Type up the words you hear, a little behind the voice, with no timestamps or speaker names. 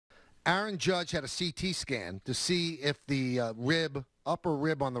Aaron Judge had a CT scan to see if the upper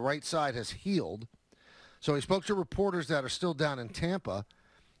rib on the right side has healed. So he spoke to reporters that are still down in Tampa,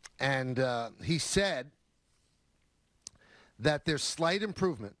 and he said that there's slight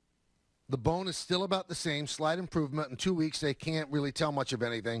improvement. The bone is still about the same, slight improvement. In 2 weeks, they can't really tell much of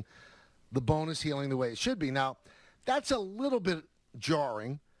anything. The bone is healing the way it should be. Now, that's a little bit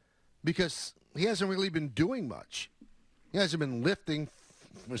jarring because he hasn't really been doing much. He hasn't been lifting,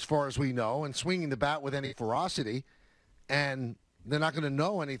 as far as we know, and swinging the bat with any ferocity, and they're not going to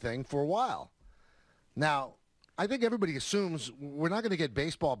know anything for a while. Now, I think everybody assumes we're not going to get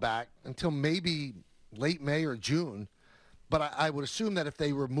baseball back until maybe late May or June, but I would assume that if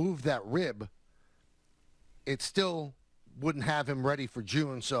they remove that rib, it still wouldn't have him ready for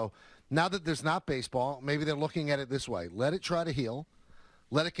June. So now that there's not baseball, maybe they're looking at it this way. Let it try to heal.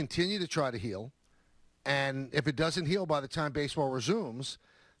 Let it continue to try to heal. And if it doesn't heal by the time baseball resumes,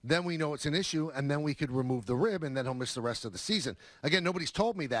 then we know it's an issue, and then we could remove the rib, and then he'll miss the rest of the season. Again, nobody's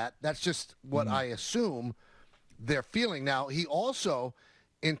told me that. That's just what I assume they're feeling. Now, he also,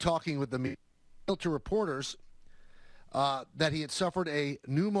 in talking with the media, to reporters, that he had suffered a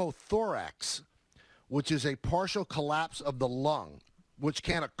pneumothorax, which is a partial collapse of the lung, which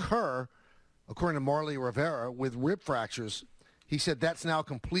can occur, according to Marley Rivera, with rib fractures. He said that's now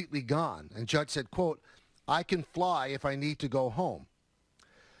completely gone. And Judge said, quote, "I can fly if I need to go home."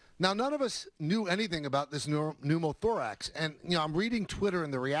 Now, none of us knew anything about this pneumothorax. And, I'm reading Twitter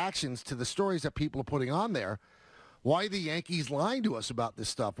and the reactions to the stories that people are putting on there. Why are the Yankees lying to us about this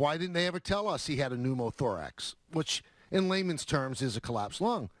stuff? Why didn't they ever tell us he had a pneumothorax, which in layman's terms is a collapsed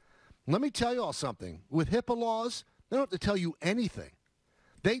lung? Let me tell you all something. With HIPAA laws, they don't have to tell you anything.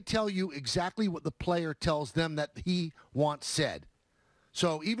 They tell you exactly what the player tells them that he wants said.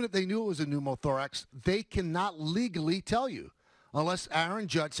 So even if they knew it was a pneumothorax, they cannot legally tell you. Unless Aaron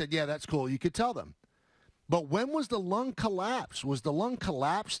Judge said, yeah, that's cool, you could tell them. But when was the lung collapse? Was the lung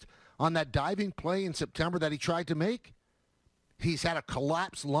collapsed on that diving play in September that he tried to make? He's had a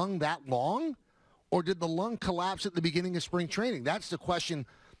collapsed lung that long? Or did the lung collapse at the beginning of spring training? That's the question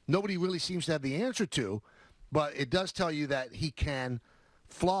nobody really seems to have the answer to. But it does tell you that he can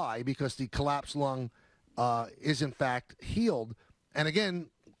fly because the collapsed lung is, in fact, healed. And again,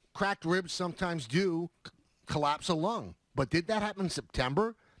 cracked ribs sometimes do collapse a lung. But did that happen in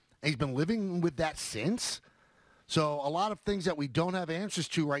September? And he's been living with that since? So a lot of things that we don't have answers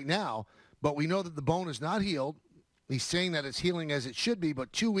to right now, but we know that the bone is not healed. He's saying that it's healing as it should be,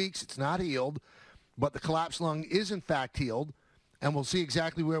 but 2 weeks it's not healed. But the collapsed lung is, in fact, healed, and we'll see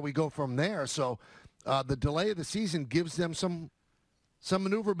exactly where we go from there. So the delay of the season gives them some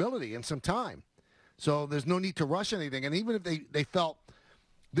maneuverability and some time. So there's no need to rush anything. And even if they felt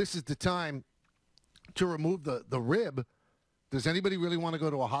this is the time to remove the rib, does anybody really want to go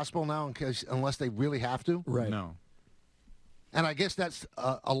to a hospital now unless they really have to? Right. No. And I guess that's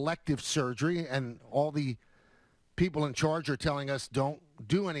elective surgery, and all the people in charge are telling us don't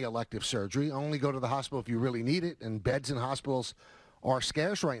do any elective surgery. Only go to the hospital if you really need it, and beds in hospitals are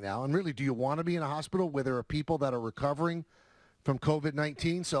scarce right now. And really, do you want to be in a hospital where there are people that are recovering from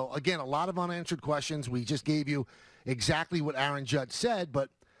COVID-19? So, again, a lot of unanswered questions. We just gave you exactly what Aaron Judge said, but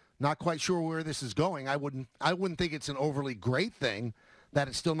not quite sure where this is going. I wouldn't think it's an overly great thing that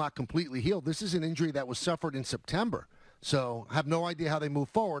it's still not completely healed. This is an injury that was suffered in September. So I have no idea how they move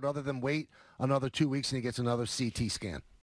forward other than wait another 2 weeks and he gets another CT scan.